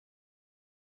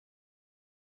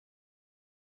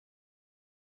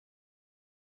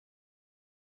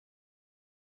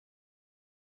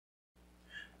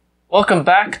Welcome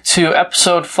back to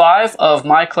episode 5 of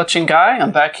My Clutching Guy.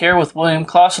 I'm back here with William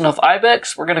Clausen of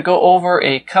Ibexx. We're going to go over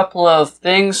a couple of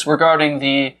things regarding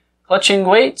the clutching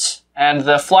weights and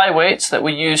the flyweights that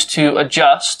we use to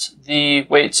adjust the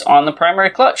weights on the primary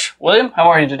clutch. William, how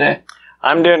are you today?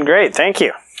 I'm doing great, thank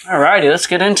you. Alrighty, let's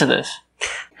get into this.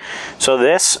 So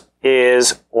this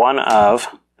is one of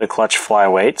the clutch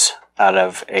flyweights out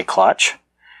of a clutch.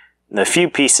 The few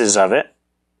pieces of it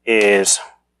is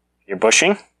your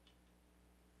bushing,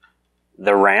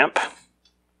 the ramp,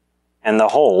 and the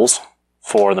holes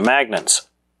for the magnets.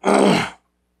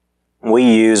 We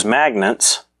use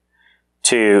magnets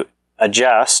to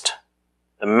adjust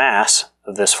the mass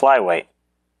of this flyweight.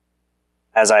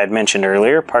 As I had mentioned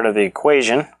earlier, part of the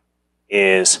equation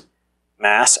is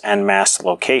mass and mass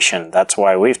location. That's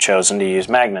why we've chosen to use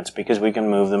magnets, because we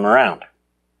can move them around.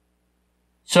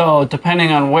 So,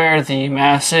 depending on where the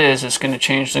mass is, it's going to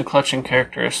change the clutching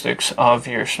characteristics of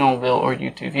your snowmobile or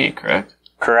UTV, correct?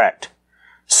 Correct.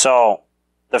 So,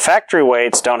 the factory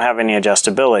weights don't have any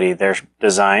adjustability. They're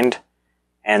designed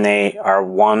and they are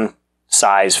one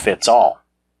size fits all.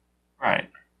 Right.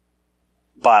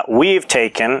 But we've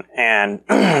taken and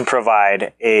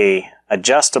provide a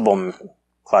adjustable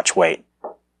clutch weight.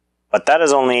 But that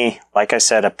is only, like I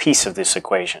said, a piece of this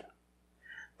equation.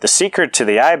 The secret to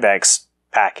the Ibexx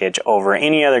package over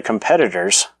any other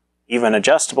competitors, even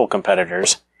adjustable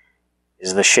competitors,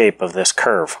 is the shape of this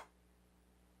curve.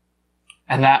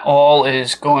 And that all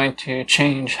is going to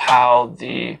change how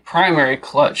the primary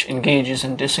clutch engages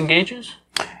and disengages?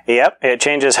 Yep, it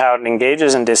changes how it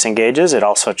engages and disengages. It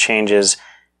also changes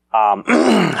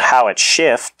how it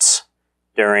shifts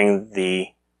during the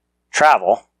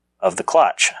travel of the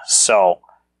clutch. So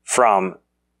from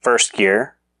first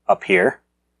gear up here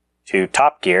to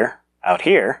top gear out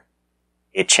here,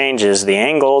 it changes the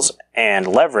angles and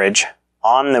leverage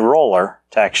on the roller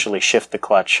to actually shift the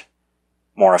clutch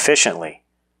more efficiently.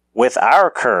 With our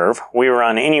curve, we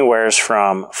run anywhere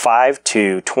from 5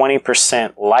 to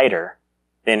 20% lighter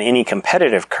than any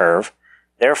competitive curve,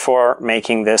 therefore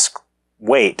making this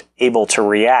weight able to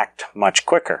react much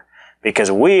quicker, because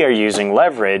we are using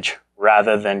leverage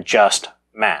rather than just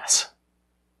mass.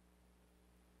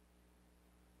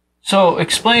 So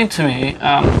explain to me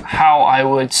how I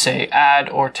would, say, add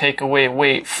or take away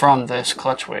weight from this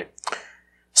clutch weight.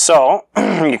 So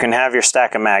you can have your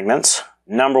stack of magnets.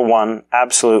 Number one,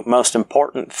 absolute most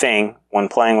important thing when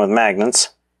playing with magnets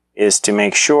is to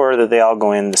make sure that they all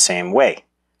go in the same way.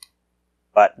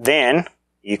 But then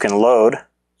you can load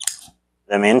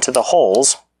them into the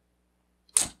holes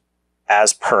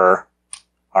as per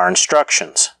our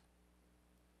instructions.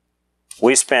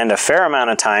 We spend a fair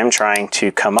amount of time trying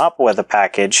to come up with a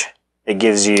package that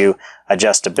gives you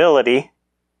adjustability,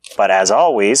 but as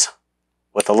always,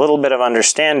 with a little bit of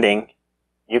understanding,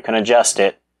 you can adjust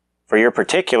it for your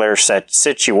particular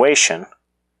situation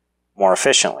more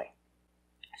efficiently.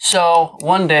 So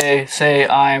one day, say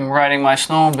I'm riding my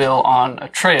snowmobile on a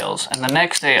trails, and the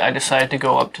next day I decide to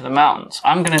go up to the mountains.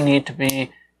 I'm going to need to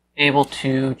be able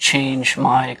to change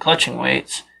my clutching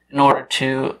weights in order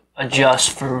to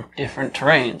adjust for different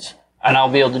terrains. And I'll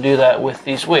be able to do that with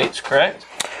these weights, correct?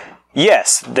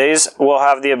 Yes, these will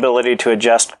have the ability to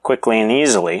adjust quickly and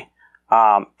easily.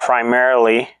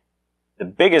 Primarily, the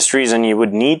biggest reason you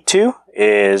would need to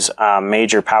is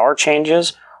major power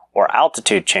changes or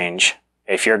altitude change.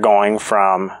 If you're going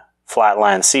from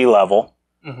flatland sea level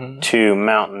to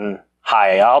mountain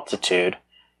high altitude,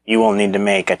 you will need to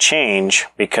make a change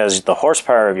because the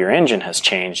horsepower of your engine has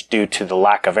changed due to the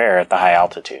lack of air at the high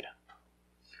altitude.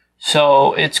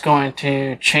 So it's going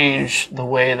to change the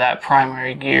way that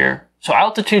primary gear... So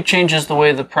altitude changes the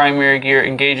way the primary gear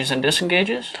engages and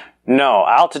disengages? No,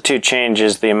 altitude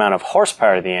changes the amount of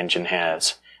horsepower the engine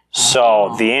has.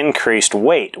 So the increased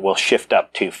weight will shift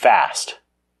up too fast.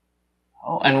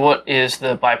 Oh, and what is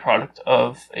the byproduct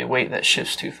of a weight that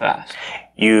shifts too fast?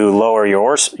 You lower your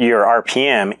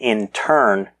RPM, in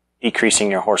turn decreasing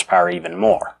your horsepower even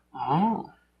more. Oh.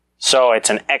 So it's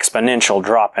an exponential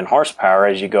drop in horsepower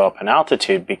as you go up in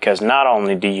altitude, because not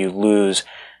only do you lose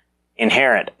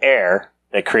inherent air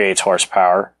that creates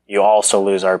horsepower, you also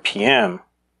lose RPM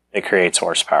that creates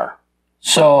horsepower.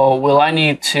 So will I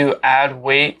need to add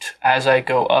weight as I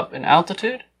go up in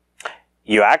altitude?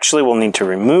 You actually will need to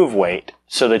remove weight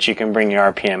so that you can bring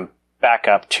your RPM back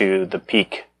up to the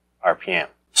peak RPM.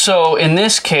 So in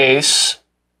this case,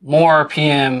 more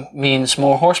RPM means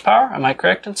more horsepower? Am I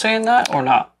correct in saying that or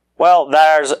not? Well,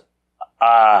 there's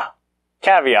a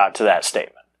caveat to that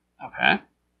statement. Okay.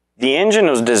 The engine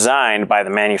was designed by the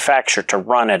manufacturer to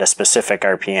run at a specific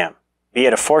RPM, be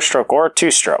it a 4-stroke or a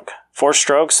 2-stroke. 4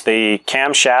 strokes, the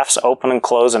camshafts open and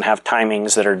close and have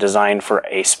timings that are designed for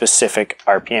a specific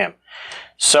RPM.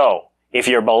 So, if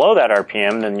you're below that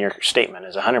RPM, then your statement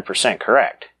is 100%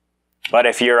 correct. But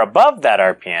if you're above that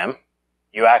RPM,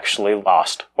 you actually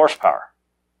lost horsepower.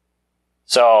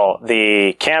 So,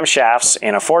 the camshafts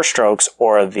in a 4 strokes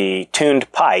or the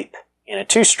tuned pipe in a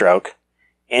 2-stroke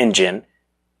engine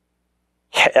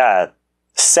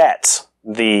sets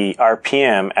the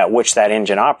RPM at which that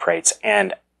engine operates.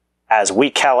 And as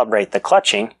we calibrate the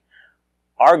clutching,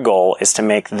 our goal is to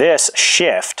make this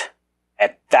shift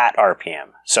at that RPM.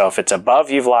 So if it's above,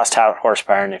 you've lost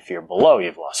horsepower, and if you're below,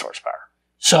 you've lost horsepower.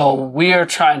 So we are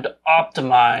trying to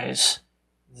optimize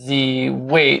the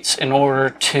weights in order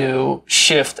to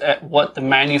shift at what the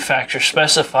manufacturer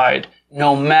specified,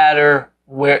 no matter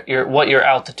what your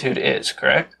altitude is,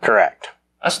 correct? Correct.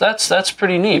 That's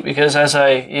pretty neat, because as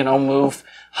I, move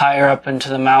higher up into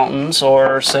the mountains,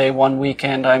 or say one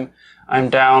weekend I'm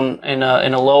down in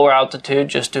a lower altitude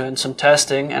just doing some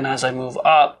testing, and as I move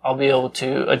up, I'll be able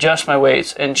to adjust my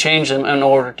weights and change them in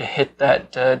order to hit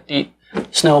that deep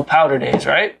snow powder days,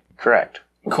 right? Correct.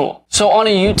 Cool. So on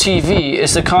a UTV,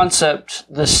 is the concept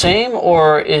the same,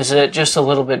 or is it just a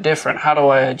little bit different? How do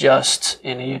I adjust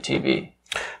in a UTV?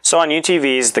 So on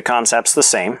UTVs, the concept's the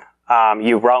same.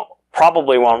 You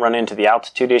probably won't run into the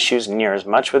altitude issues near as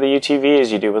much with a UTV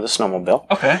as you do with a snowmobile.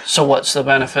 Okay, so what's the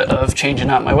benefit of changing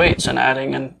out my weights and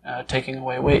adding and taking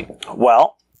away weight?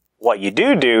 Well, what you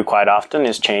do quite often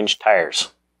is change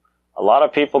tires. A lot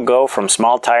of people go from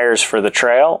small tires for the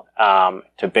trail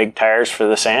to big tires for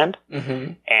the sand.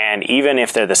 Mm-hmm. And even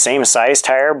if they're the same size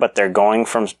tire, but they're going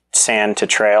from sand to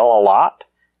trail a lot,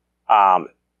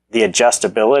 the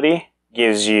adjustability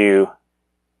gives you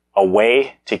a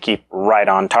way to keep right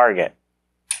on target.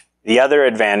 The other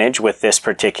advantage with this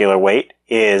particular weight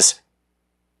is,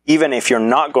 even if you're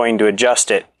not going to adjust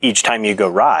it each time you go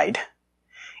ride,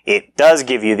 it does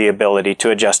give you the ability to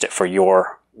adjust it for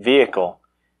your vehicle,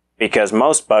 because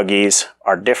most buggies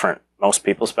are different. Most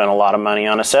people spend a lot of money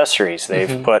on accessories.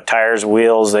 They've put tires,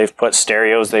 wheels, they've put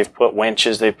stereos, they've put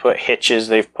winches, they've put hitches,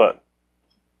 they've put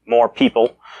more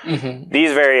people.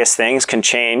 These various things can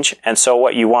change, and so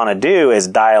what you want to do is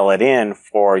dial it in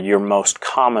for your most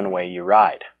common way you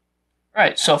ride.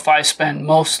 Right, so if I spend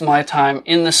most of my time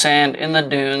in the sand, in the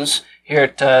dunes,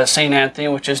 here at St. Anthony,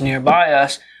 which is nearby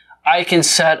us, I can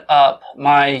set up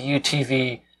my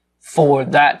UTV for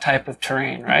that type of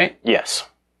terrain, right? Yes.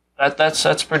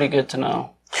 That's pretty good to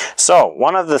know. So,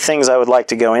 one of the things I would like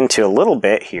to go into a little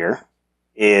bit here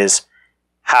is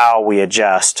how we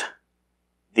adjust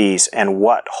these and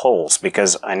what holes,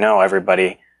 because I know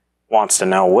everybody wants to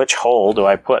know which hole do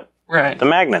I put the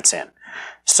magnets in.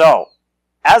 So,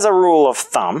 as a rule of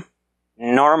thumb,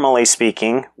 normally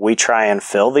speaking, we try and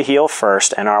fill the heel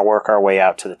first and work our way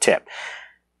out to the tip.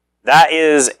 That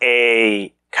is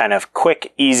a kind of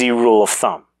quick, easy rule of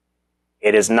thumb.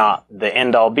 It is not the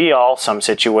end-all be-all. Some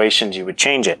situations you would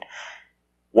change it.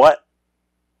 What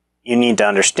you need to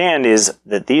understand is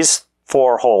that these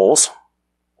 4 holes,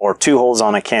 or 2 holes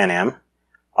on a Can-Am,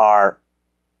 are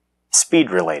speed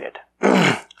related.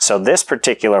 So this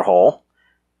particular hole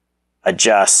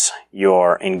adjusts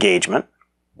your engagement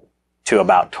to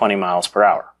about 20 miles per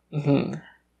hour.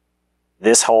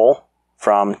 This hole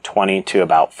from 20 to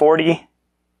about 40,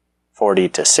 40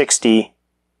 to 60,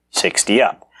 60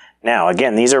 up. Now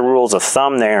again, these are rules of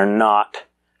thumb. They are not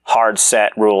hard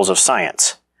set rules of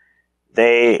science.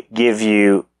 They give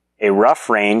you a rough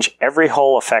range. Every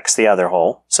hole affects the other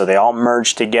hole, so they all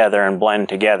merge together and blend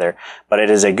together. But it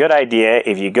is a good idea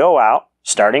if you go out,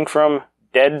 starting from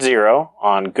dead zero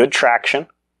on good traction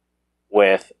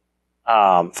with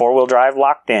 4-wheel drive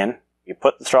locked in, you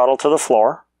put the throttle to the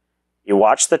floor, you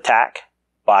watch the tack.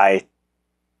 By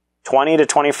 20 to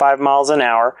 25 miles an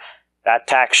hour, that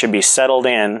tack should be settled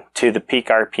in to the peak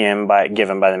RPM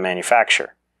given by the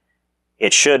manufacturer.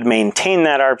 It should maintain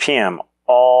that RPM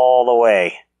all the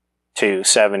way to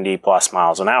 70 plus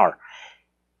miles an hour.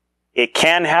 It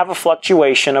can have a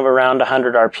fluctuation of around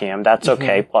 100 RPM. That's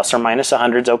okay. Plus or minus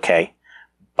 100 is okay.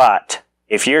 But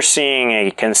if you're seeing a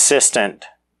consistent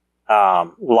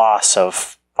loss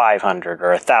of 500 or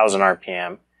 1,000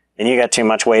 RPM, then you got too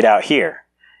much weight out here.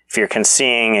 If you're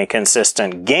seeing a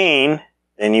consistent gain,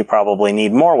 then you probably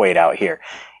need more weight out here.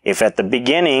 If at the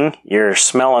beginning you're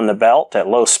smelling the belt at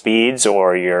low speeds,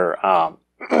 or you're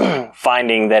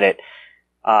finding that it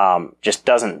just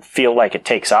doesn't feel like it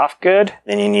takes off good,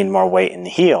 then you need more weight in the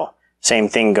heel. Same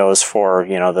thing goes for,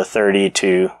 the 30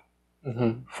 to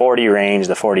 40 range,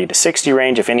 the 40 to 60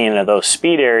 range. If any of those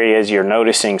speed areas you're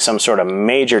noticing some sort of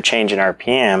major change in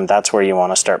RPM, that's where you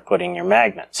want to start putting your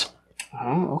magnets.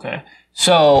 Oh, okay.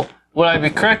 So would I be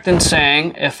correct in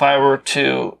saying if I were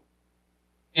to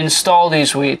install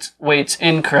these weights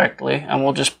incorrectly, and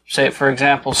we'll just say for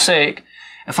example's sake,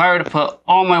 if I were to put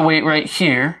all my weight right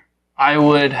here, I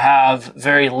would have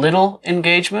very little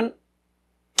engagement,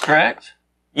 correct?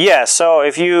 Yeah, so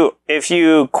if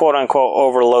you quote unquote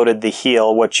overloaded the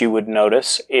heel, what you would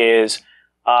notice is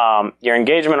your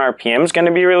engagement RPM is going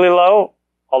to be really low,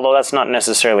 although that's not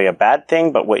necessarily a bad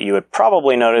thing, but what you would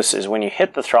probably notice is when you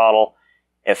hit the throttle,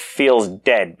 it feels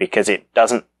dead because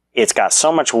it's got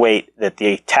so much weight that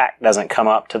the attack doesn't come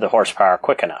up to the horsepower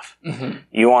quick enough. Mm-hmm.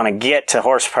 You want to get to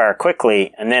horsepower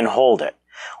quickly and then hold it.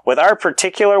 With our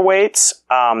particular weights,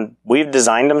 we've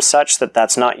designed them such that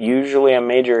that's not usually a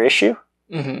major issue.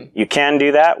 Mm-hmm. You can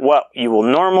do that. What you will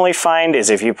normally find is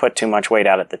if you put too much weight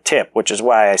out at the tip, which is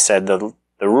why I said the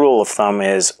rule of thumb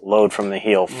is load from the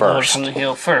heel first. Load from the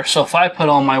heel first. So if I put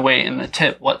all my weight in the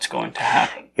tip, what's going to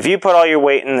happen? If you put all your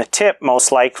weight in the tip,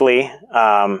 most likely,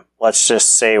 let's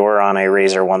just say we're on a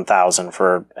Razor 1000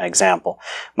 for example.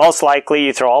 Most likely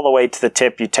you throw all the weight to the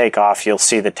tip, you take off, you'll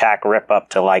see the tack rip up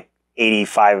to like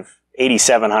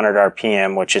 8,700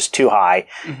 RPM, which is too high.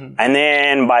 Mm-hmm. And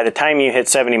then by the time you hit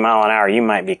 70 mile an hour, you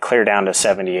might be clear down to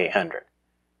 7,800.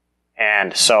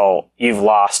 And so you've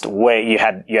lost weight. You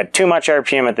had too much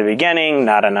RPM at the beginning,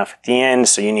 not enough at the end,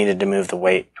 so you needed to move the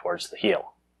weight towards the heel.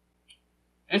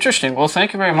 Interesting. Well,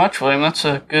 thank you very much, William. That's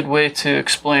a good way to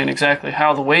explain exactly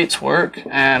how the weights work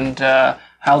and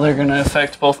how they're going to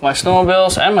affect both my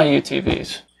snowmobiles and my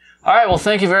UTVs. All right. Well,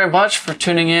 thank you very much for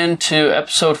tuning in to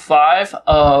episode 5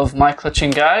 of My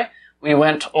Clutching Guy. We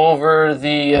went over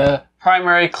the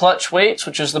primary clutch weights,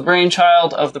 which is the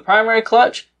brainchild of the primary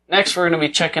clutch. Next, we're going to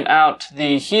be checking out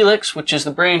the helix, which is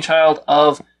the brainchild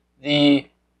of the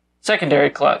secondary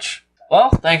clutch. Well,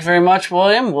 thank you very much,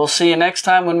 William. We'll see you next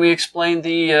time when we explain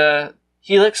the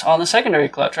helix on the secondary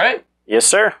clutch, right? Yes,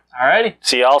 sir. All righty.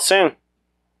 See you all soon.